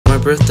my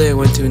birthday, I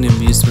went to an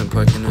amusement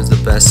park and it was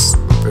the best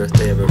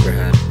birthday I've ever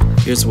had.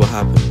 Here's what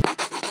happened.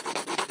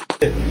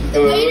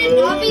 Way to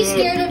not be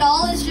scared at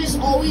all is just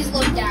always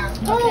look down,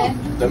 okay?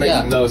 That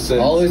makes no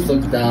sense. Always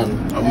look down.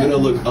 I'm gonna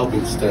look up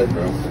instead,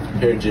 bro.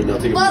 Here, Jimmy, I'll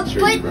take a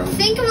picture of you, bro. But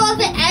think about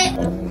the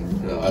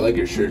end. No, I like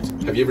your shirt.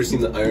 Have you ever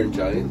seen the Iron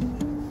Giant?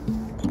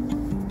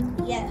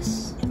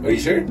 Yes. Are you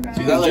sure?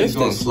 See, that lady's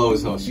going slow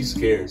as hell. She's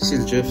scared.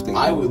 She's drifting.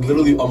 I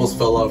literally almost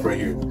fell off right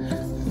here.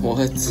 What?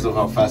 Because of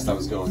how fast I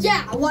was going.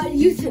 Yeah, why do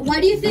you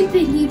think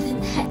they need the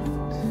net?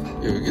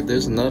 Yo,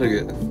 there's another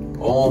good.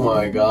 Oh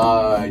my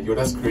god. Yo,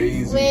 that's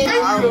crazy. Wait.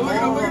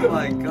 Oh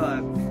my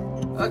god.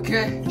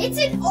 Okay. It's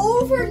an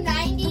over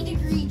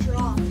 90-degree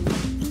drop.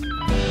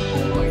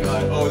 Oh my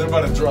god. Oh, they're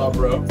about to drop,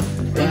 bro.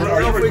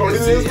 Are you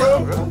recording this,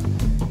 bro?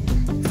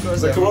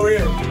 Like, come over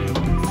here.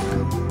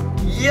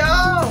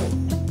 Yo!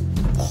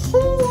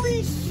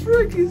 Holy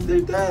frick, they're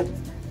dead.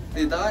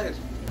 They died.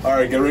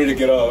 Alright, get ready to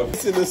get off.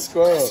 It's in the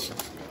squirrel.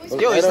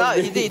 Yo, it's not.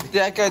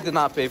 That guy did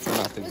not pay for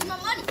nothing. Where's my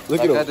money?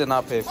 Look That at guy him. did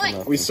not pay for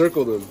nothing. We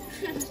circled him.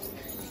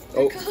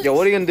 Oh, yo,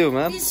 what are you gonna do,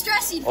 man? He's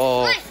stressing.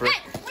 Oh, Hey, frick.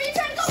 hey, where are you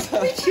trying to go?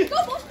 Where are you trying to go,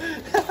 bro?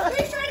 Where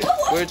are you trying to go, bro?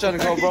 Where are you trying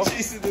to go, bro? He's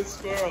chasing the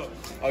squirrel.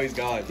 Oh, he's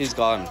gone. He's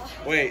gone.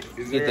 Wait,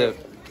 is He there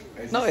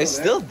did. No, it's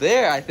still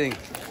there, I think.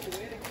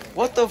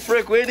 What the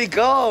frick? Where'd he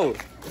go?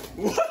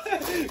 What?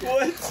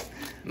 What?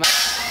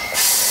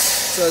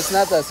 So it's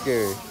not that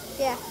scary.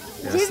 Yeah.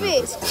 Yeah, it's not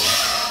Jimmy, that scary.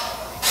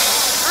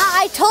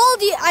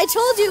 I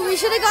told you we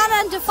should have gone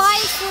on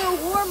Defiance for a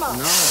warm-up.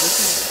 No,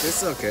 this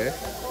is okay.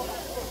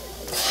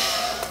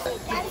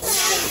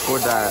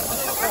 Record that.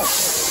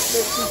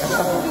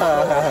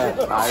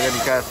 I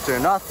didn't capture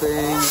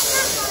nothing.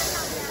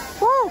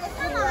 Woo!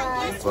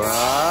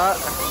 But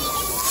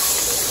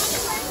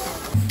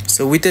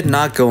so we did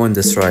not go on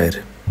this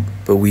ride,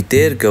 but we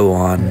did go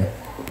on.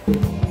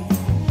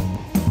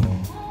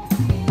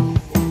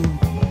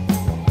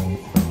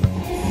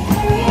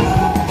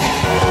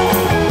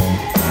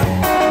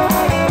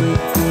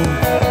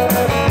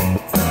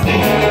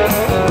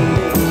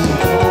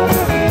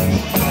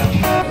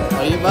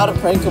 Are you about to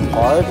prank him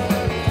hard?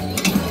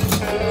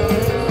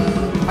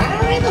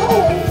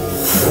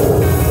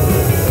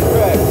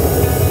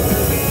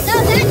 No,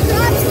 that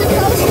drops the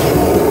coaster.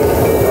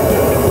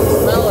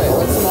 Smell it.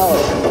 Let's smell it.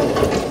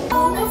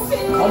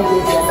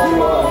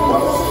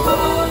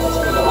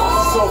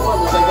 So fun.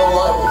 It's like going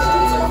live.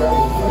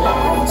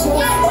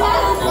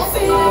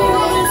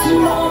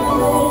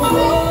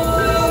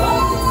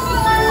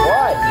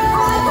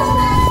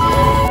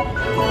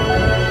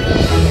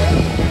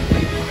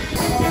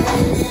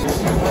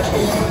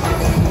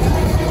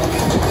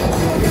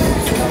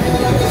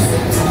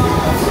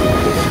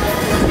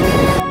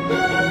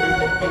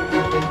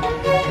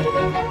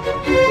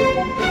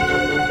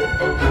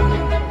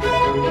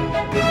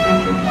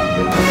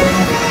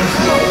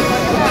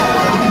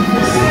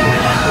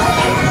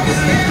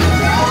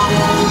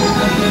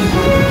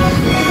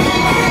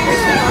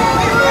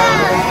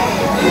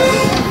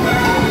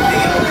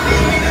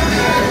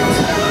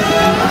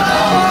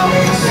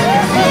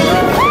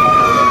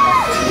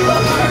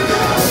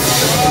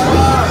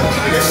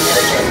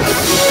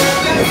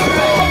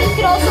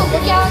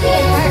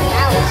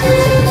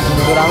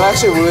 Dude, I'm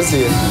actually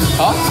woozy.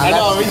 Huh? I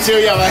know, me too,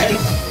 yeah, man.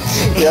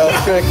 Yo,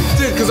 frick.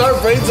 Dude, because our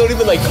brains don't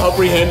even like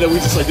comprehend that we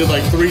just like did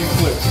like 3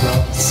 flips,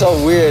 bro. So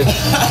weird.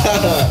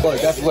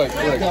 Look, that's look.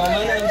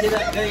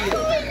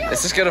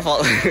 It's just gonna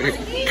fall.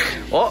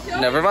 Oh,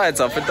 never mind. It's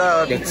up and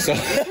down.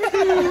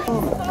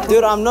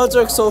 Dude, I'm no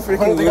joke, so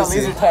freaking They got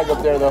woozy. laser tag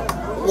up there though.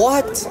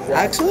 What?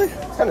 Actually?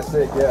 It's kind of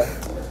sick, yeah.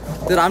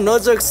 Dude, I'm no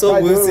joke,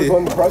 so woozy.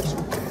 Going to brunch.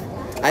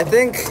 I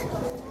think,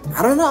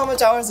 I don't know how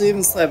much hours I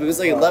even slept. It was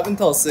like 11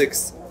 till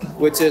 6,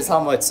 which is how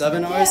much?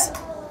 7 hours?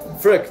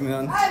 Frick,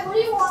 man. Alright, what do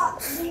you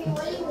want?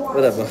 What do you want?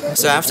 Whatever.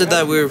 So after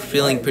that, we were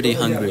feeling pretty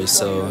hungry,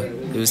 so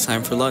it was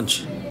time for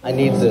lunch. I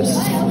need this.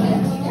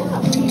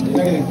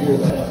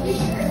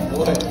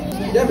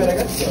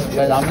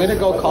 Guys, I'm gonna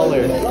go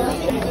color.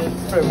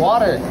 For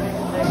water.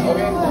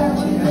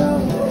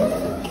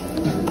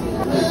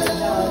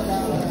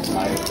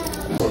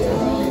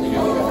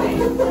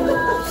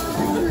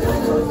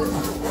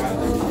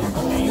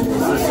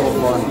 This is so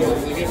fun.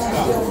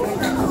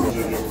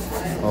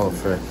 Oh,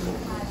 frick.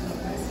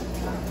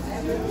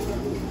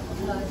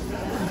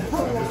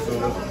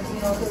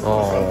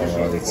 Oh,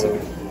 that's so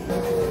good.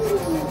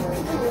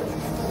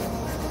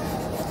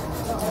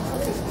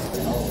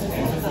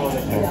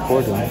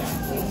 Recording.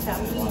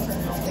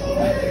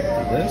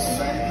 This?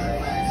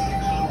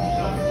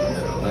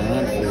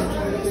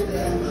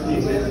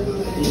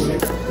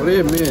 What do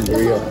you mean? Here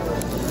we go.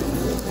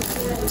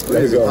 What are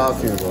you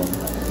talking about?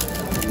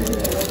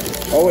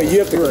 Oh wait, you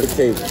have to cut the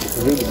cake.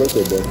 Here's the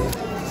birthday boy.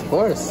 Of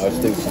course. I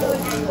think so.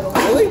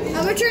 I'm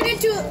gonna turn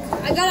into.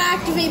 I gotta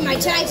activate my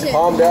Titan.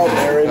 Calm down,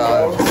 Aaron.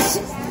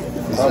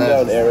 Calm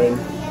down, Aaron.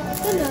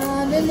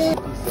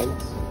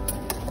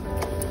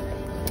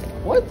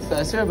 What?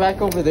 I swear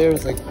back over there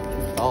was like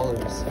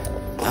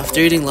 $2.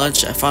 After eating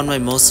lunch, I found my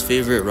most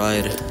favorite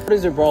ride. What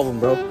is your problem,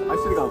 bro? I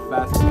should have gone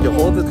faster. You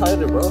hold it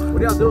tighter, bro.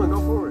 What are y'all doing?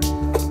 Go forward.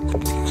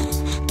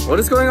 What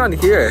is going on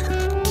here?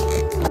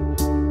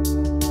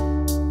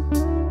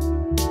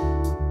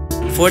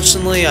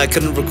 Fortunately, I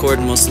couldn't record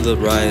most of the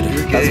ride.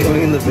 That's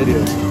going in the video.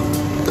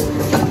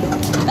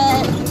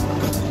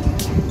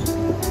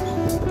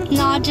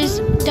 No,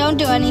 just don't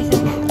do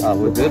anything.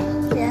 We're good?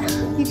 Yeah.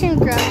 You can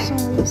grab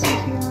some leaves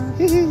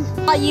if you want.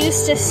 I'm not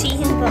used to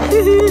seeing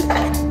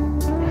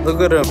them.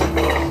 Look at him.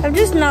 I'm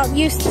just not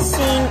used to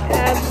seeing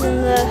abs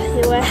in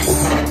the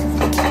US.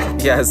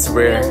 Yeah, it's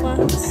rare. Real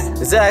ones.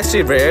 Is it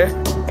actually rare?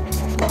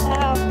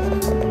 Wow.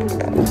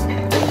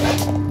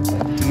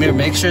 Amir,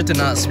 make sure to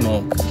not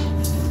smoke.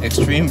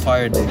 Extreme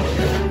fire danger,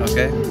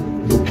 okay?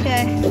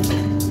 Okay.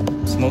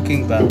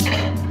 Smoking bad.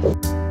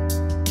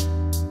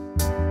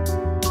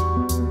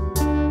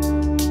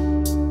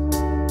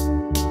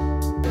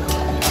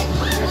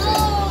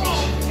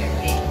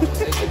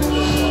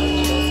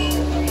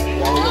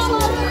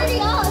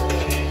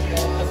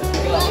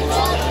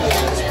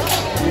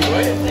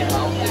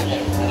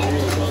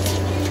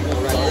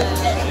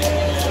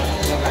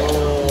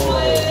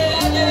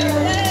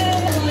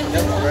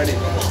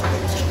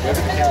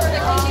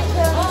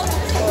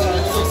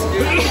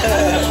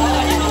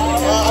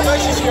 I'm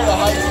actually scared of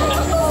heights.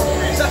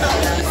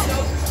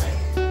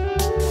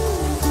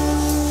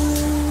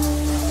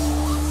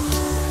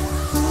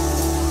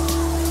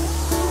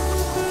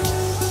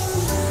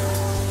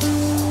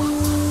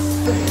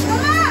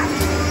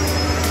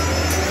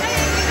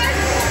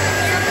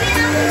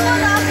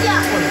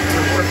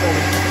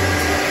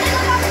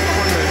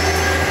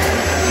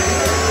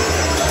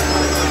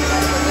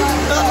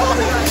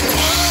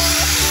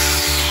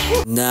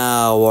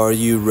 Now, are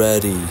you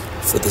ready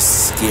for the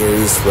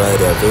scariest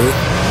ride ever?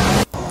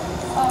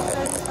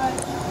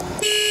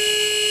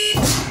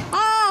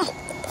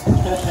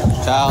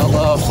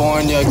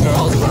 California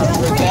girls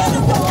remember that.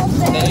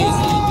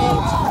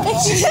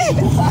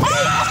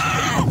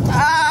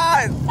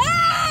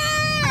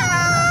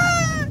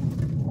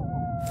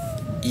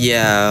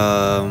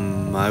 Yeah,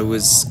 I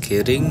was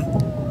kidding.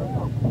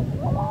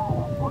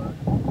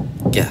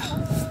 Yeah.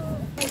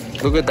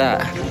 Look at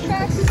that.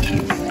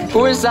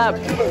 Who is that?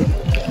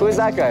 Who is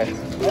that guy?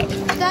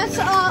 That's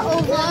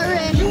Ovari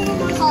Hake.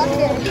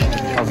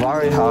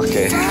 Avari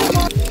Hake.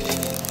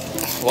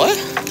 What?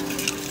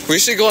 We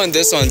should go on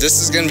this one.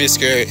 This is gonna be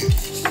scary.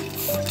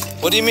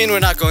 What do you mean we're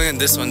not going on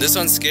this one? This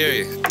one's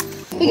scary.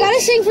 We gotta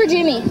sing for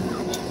Jimmy.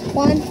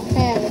 1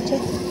 and 2.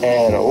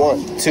 And a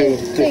 1, 2,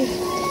 3.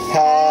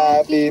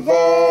 Happy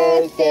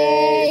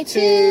birthday to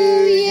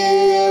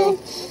you.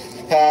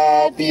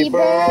 Happy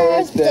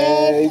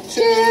birthday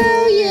to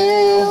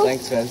you.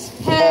 Thanks, Vince.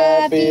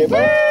 Happy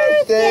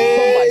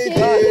birthday,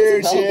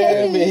 dear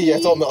Jimmy. Yeah,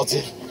 it's all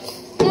melted.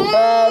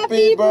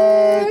 Happy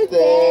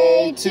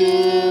birthday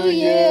to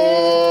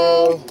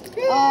you.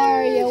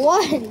 Are you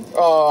 1?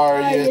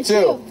 Are you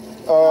 2?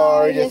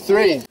 Are you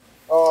 3?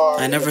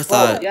 I never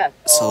thought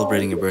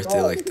celebrating a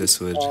birthday like this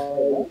would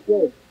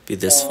be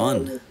this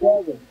fun.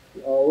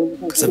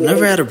 Because I've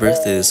never had a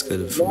birthday this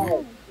good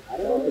before.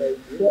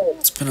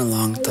 It's been a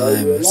long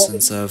time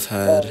since I've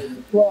had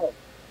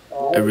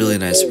a really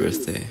nice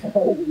birthday.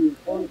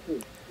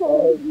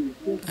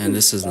 And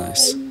this is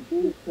nice.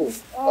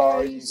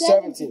 Are you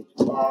 17?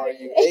 Are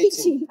you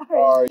 18?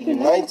 Are you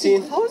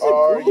 19?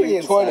 Are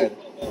you 20?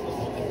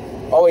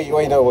 Oh wait,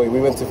 we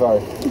went too far.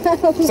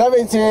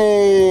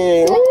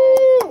 17!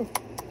 Woo!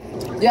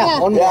 Yeah,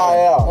 one more.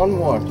 Yeah. One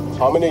more.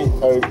 How many?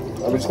 Are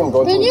we just gonna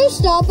go? Can you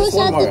stop us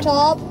at the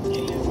top?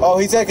 Oh,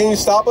 he said, can you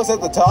stop us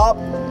at the top?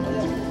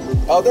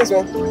 Oh, thanks,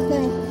 man.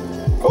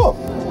 Cool.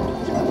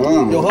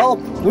 Yo, help!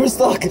 We're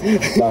stuck.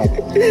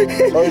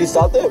 Oh, he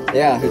stopped it?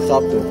 Yeah, he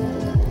stopped it.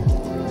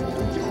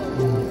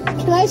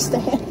 Can I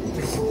stand?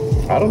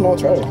 I don't know.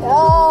 Try it.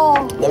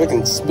 Oh. Then we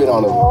can spit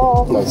on him.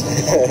 Oh. Nice.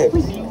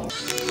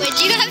 Wait,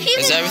 do you have even?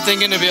 Is everything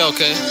gonna be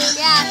okay?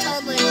 Yeah,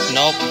 totally.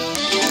 Nope.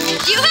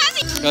 Do you have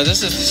it? Yo,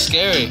 this is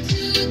scary.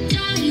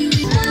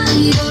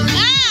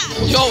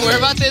 Ah! Yo, we're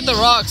about to hit the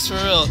rocks for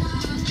real.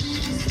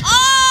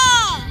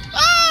 Oh!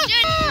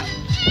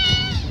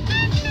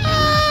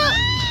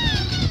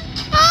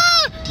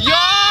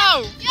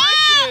 Yo!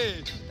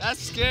 Ricky! That's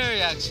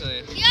scary,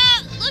 actually.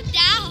 Yeah, look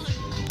down.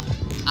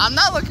 I'm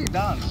not looking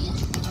down.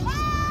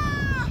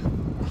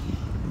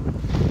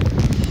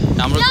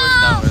 I'm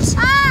recording downwards.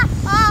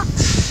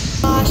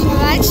 Gosh, I'm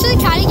actually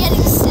kind of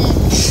getting sick.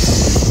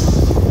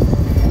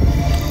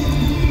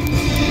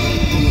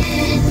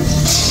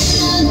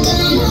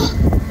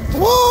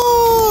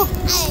 Woo!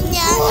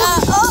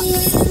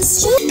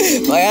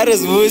 My head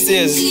is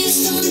woozy.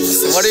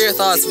 What are your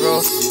thoughts,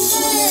 bro?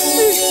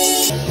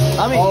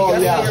 I mean, Oh, you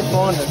gotta yeah. get your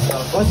phone and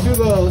stuff. Let's do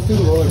the roller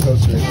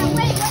coaster.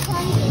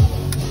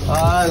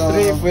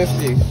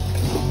 350.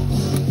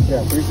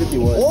 Yeah, 350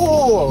 what?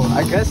 Oh,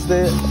 I guessed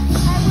it.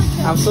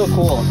 I'm so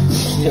cool.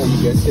 Yeah,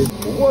 you guessed it.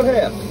 What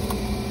happened?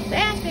 They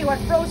asked me what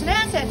frozen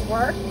assets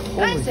were,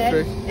 and I Holy said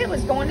frick. it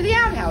was going to the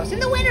outhouse in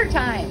the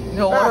wintertime.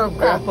 Yo, what up,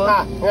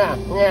 Grandpa? Yeah.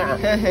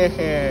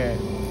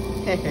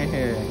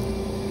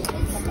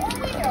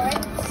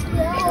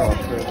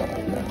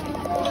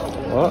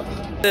 What?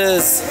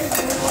 This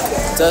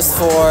just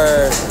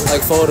for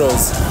like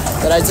photos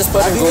that I just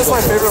put in Google. I think that's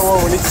my favorite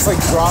one when it just like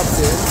drops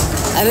in.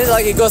 And then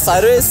like it goes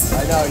sideways.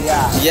 I know,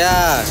 yeah.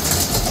 Yeah.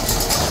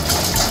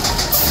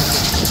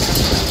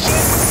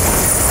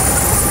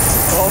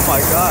 Oh my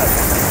god.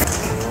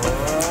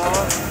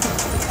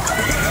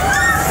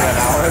 Yeah,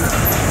 that one.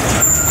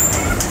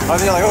 I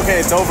was like, okay,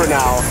 it's over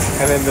now.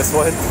 And then this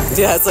one.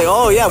 Yeah, it's like,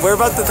 oh yeah, we're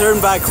about to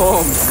turn back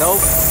home. Nope.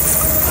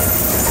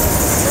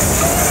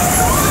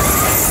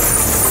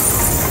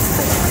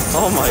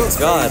 Oh my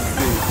god.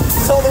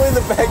 It's all the way in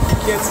the back, you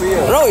can't see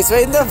it. Bro, it's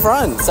right in the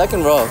front,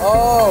 second row.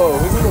 Oh,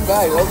 who's in the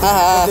back?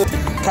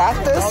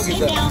 Cactus? Dog is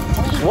that?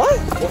 What?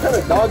 What kind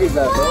of dog is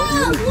that, bro?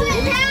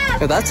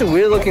 Yeah, that's a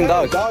weird looking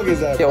dog. What kind of dog is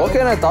that? Yeah, what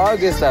kind of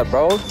dog is that,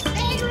 bro?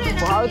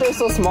 How are they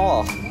so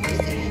small?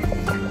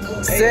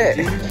 Sit.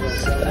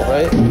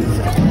 Right?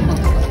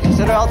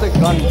 Sit out the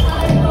gun.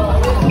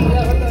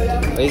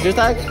 Laser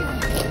tag?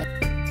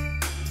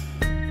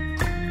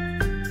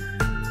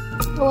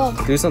 Hello.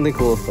 Do something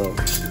cool though.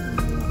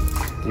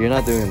 You're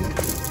not doing it.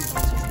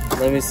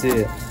 Let me see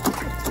it.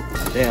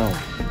 Damn.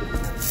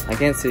 I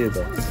can't see it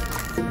though.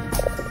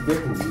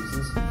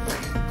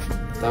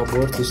 That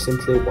word is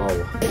simply wow.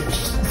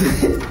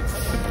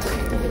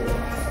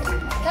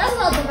 That's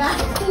not the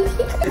bathroom.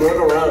 Run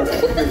around.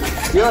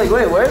 You're like,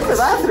 wait, where's the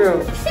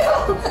bathroom?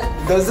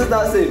 Does it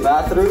not say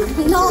bathroom?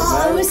 No,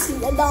 I was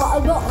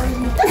not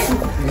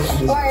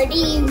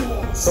already.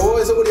 So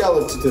what are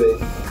y'all up to today?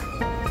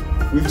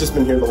 We've just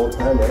been here the whole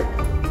time, right?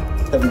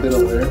 Haven't been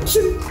over there.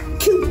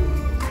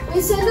 We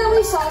said that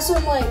we saw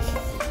some like.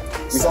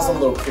 We saw some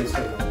little kids. No,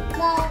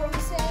 we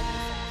said.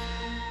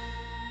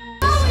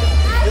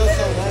 Feels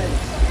so nice.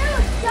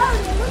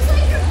 It looks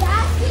like you're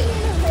basking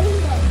in a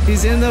rainbow.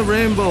 He's in the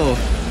rainbow.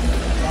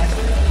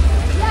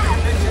 Yeah.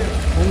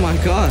 Oh my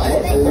god.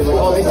 Wait,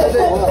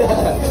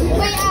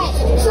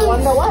 so what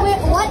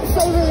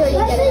flavors are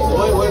you getting?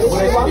 What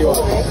ice cream do you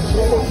want?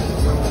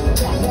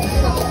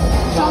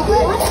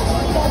 Chocolate?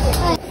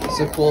 It's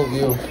a cool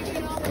view.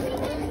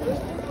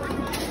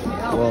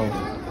 Whoa.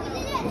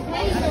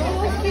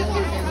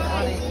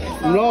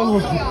 No.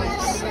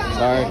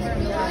 Sorry.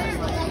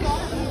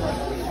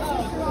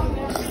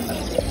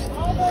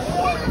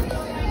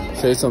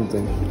 Say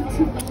something.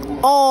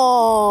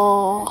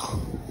 Oh.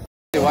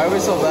 Why are we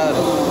so bad?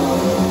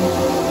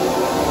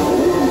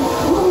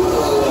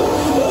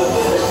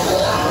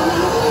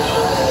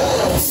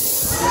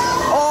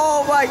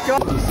 Oh my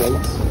god.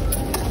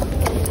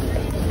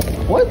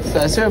 What?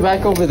 I saw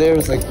back over there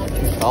was like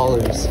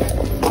 $.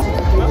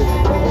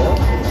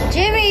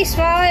 Jimmy,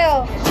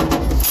 smile.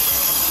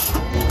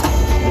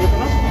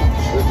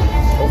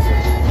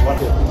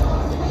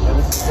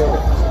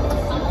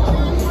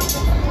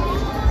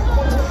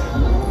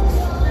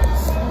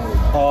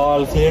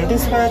 All clear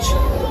dispatch.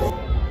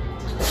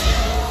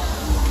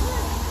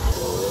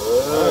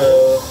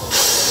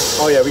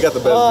 Oh yeah, we got the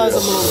best. What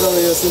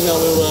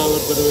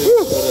do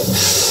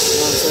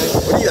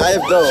you? I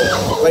have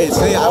dough. Wait,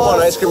 say I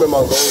want ice cream in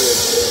Mongolian.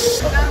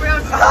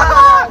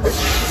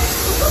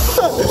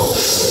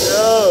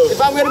 Yo. If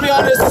I'm gonna be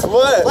honest,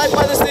 What? life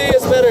by the sea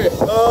is better.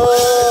 Oh.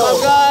 I'm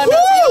gonna be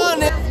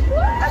honest.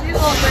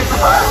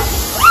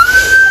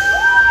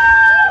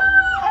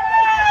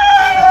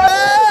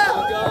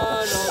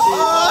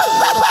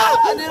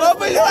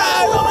 Open your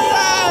eyes! Open your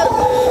eyes!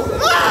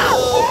 Ah!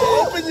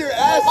 Open your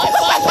ass!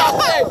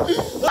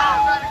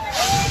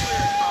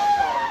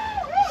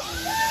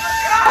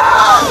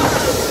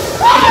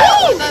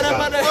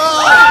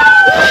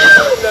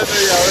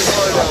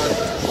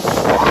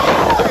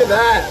 Look at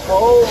that!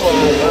 Oh my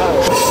god!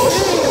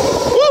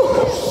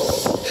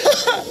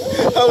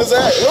 How was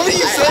that? What did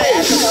you say? I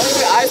had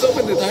my eyes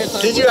open the entire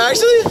time. Did you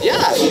actually? Yeah.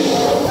 I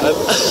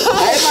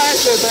had my eyes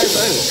the entire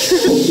time.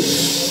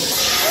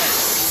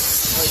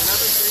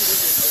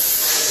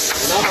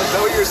 Is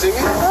that what you were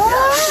singing?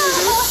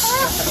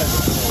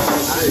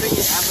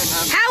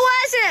 How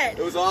was it?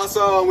 It was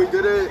awesome. We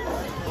did it.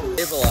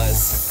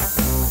 Stabilize.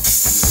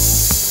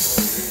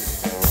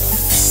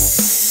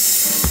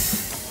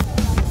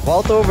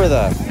 Vault over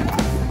that.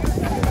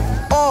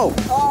 Oh!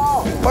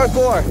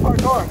 Parkour!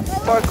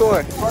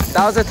 Parkour!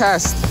 That was a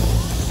test.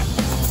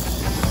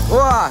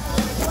 Wah!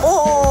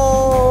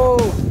 Oh!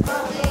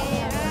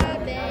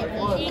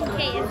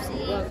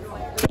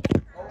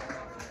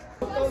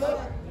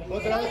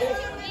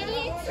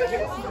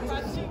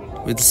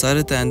 We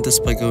decided to end this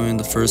by going on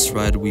the first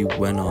ride we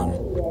went on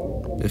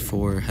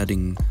before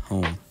heading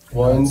home.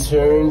 One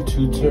turn,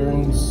 two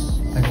turns.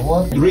 Like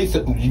what?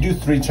 You do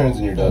 3 turns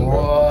and you're done,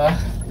 bro.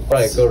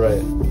 Right, go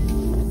right.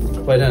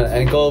 Wait, no,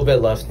 and go a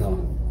bit left now.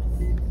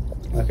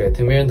 Okay,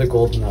 Tamir in the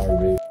golden hour,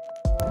 baby.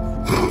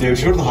 Dude, we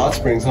should go to the hot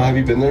springs, huh? Have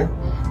you been there?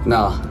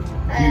 No.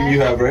 You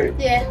have, right?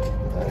 Yeah.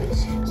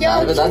 Nice.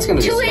 Yo, but that's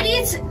gonna be two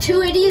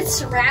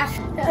idiots raft.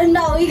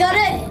 No, we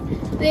gotta.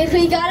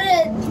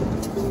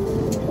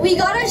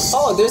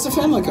 Oh, there's a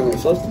family coming.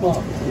 Flip them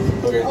off.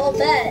 Okay. I'll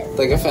bet.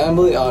 Like a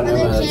family? Oh, And never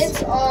the mind.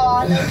 kids.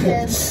 Oh, the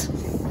kids.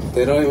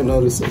 They don't even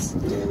notice us.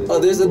 Oh,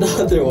 there's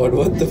another one.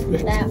 What the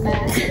frick? That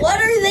fast. What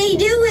are they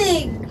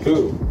doing?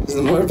 Who?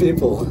 There's more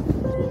people.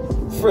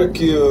 Frick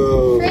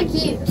you. Frick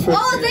you.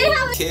 Oh, they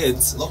have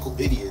Kids. Local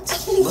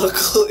idiots.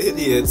 Local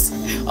idiots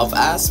of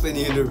Aspen.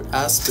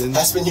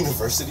 Aspen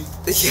University?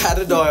 Yeah, I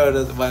don't know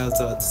why I was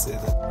about to say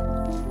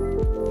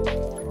that.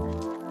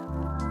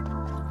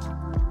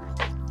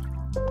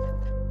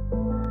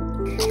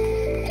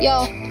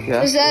 Yo,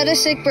 Yeah? is that a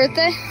sick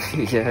birthday?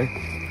 Yeah.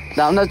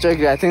 No, I'm not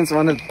joking. I think it's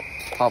one of the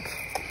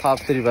top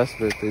 3 best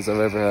birthdays I've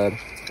ever had.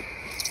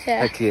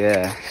 Yeah. Heck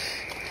yeah.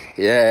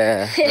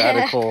 Yeah. Yeah.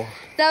 Radical.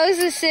 That was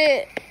a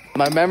sit.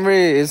 My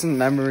memory isn't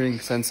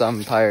memorying since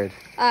I'm tired.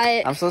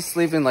 I'm supposed to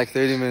sleep in like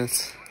 30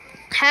 minutes.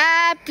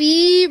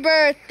 Happy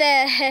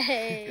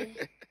birthday.